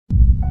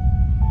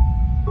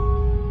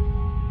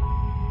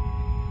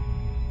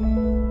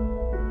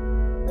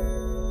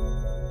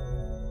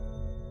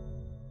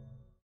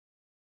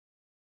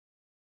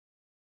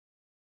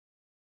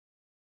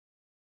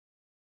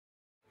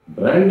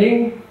branding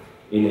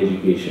in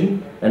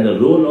education, and the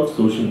role of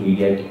social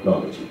media and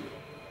technology.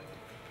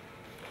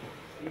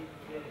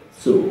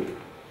 So,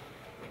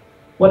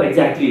 what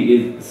exactly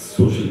is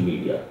social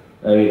media?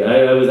 I mean,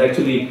 I was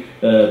actually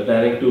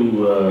planning to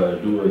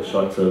do a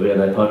short survey,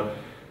 and I thought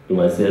to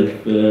myself,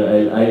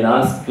 I'll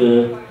ask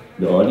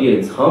the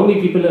audience, how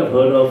many people have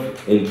heard of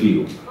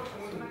LPU?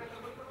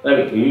 I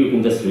mean, you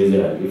can just raise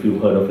your hand if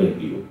you've heard of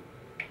LPU.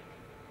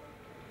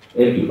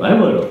 LPU, I've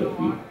heard of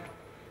LPU.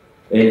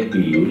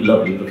 LPU,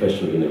 lovely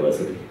professional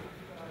university.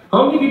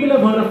 How many people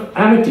have heard of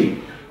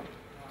Amity?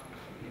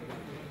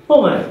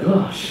 Oh my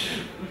gosh,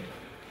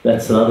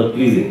 that's rather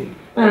pleasing.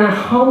 And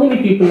how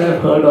many people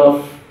have heard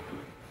of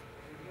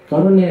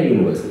Karunya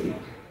University?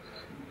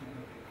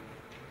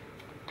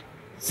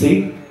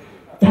 See,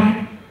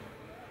 that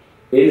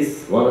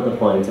is one of the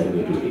points I'm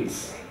going to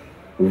raise.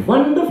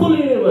 Wonderful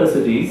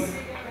universities,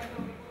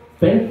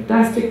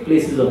 fantastic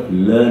places of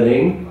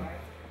learning,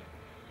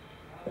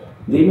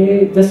 they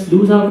may just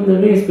lose out in the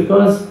race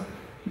because,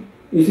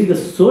 you see, the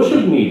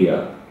social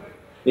media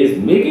is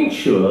making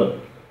sure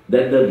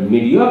that the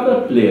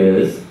mediocre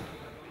players,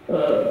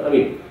 I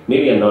mean,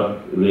 maybe I'm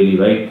not really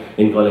right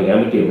in calling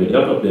Amity a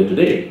mediocre player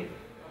today,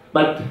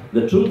 but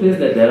the truth is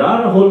that there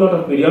are a whole lot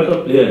of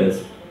mediocre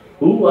players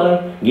who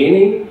are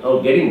gaining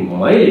or getting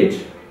mileage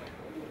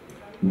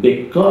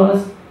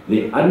because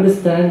they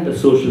understand the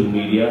social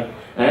media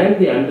and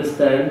they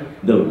understand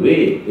the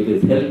way it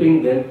is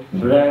helping them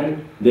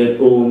brand their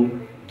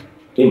own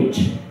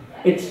image.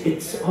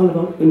 It's all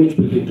about image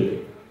building today.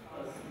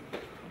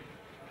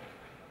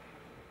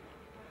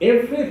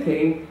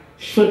 Everything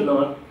should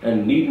not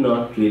and need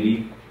not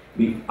really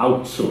be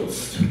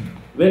outsourced.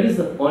 Where is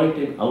the point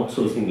in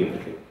outsourcing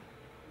everything?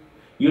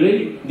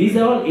 These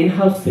are all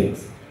in-house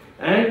things,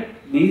 and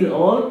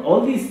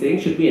all these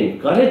things should be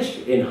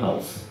encouraged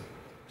in-house.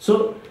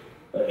 So,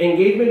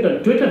 engagement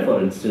on Twitter, for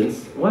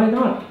instance, why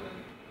not?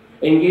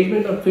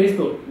 Engagement on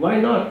Facebook, why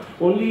not?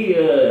 Only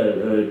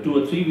 2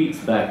 or 3 weeks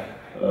back,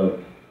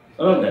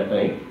 around that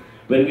time,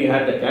 when we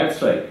had the cat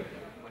strike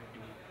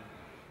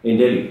in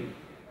Delhi,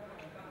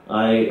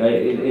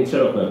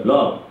 instead of my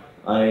blog,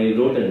 I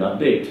wrote an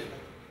update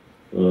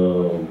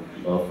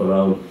of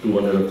around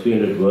 200 or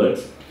 300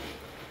 words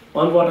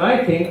on what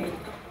I think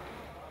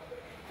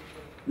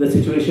the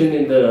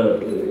situation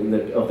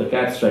of the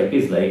cat strike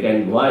is like,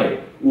 and why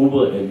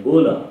Uber and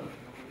Ola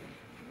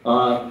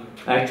are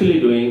actually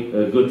doing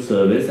a good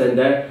service, and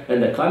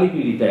the Kali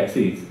Pili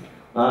taxis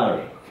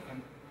are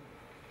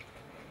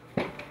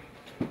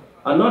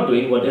not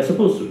doing what they're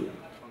supposed to do.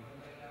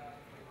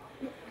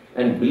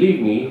 And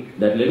believe me,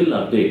 that little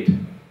update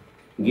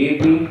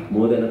gave me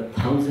more than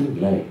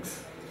 1,000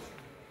 likes,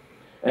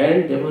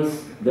 and there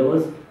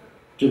was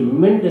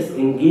tremendous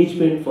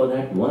engagement for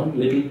that one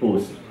little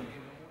post.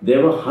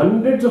 There were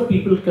hundreds of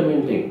people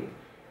commenting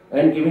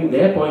and giving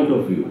their point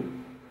of view.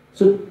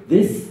 So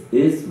this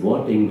is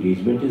what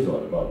engagement is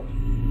all about.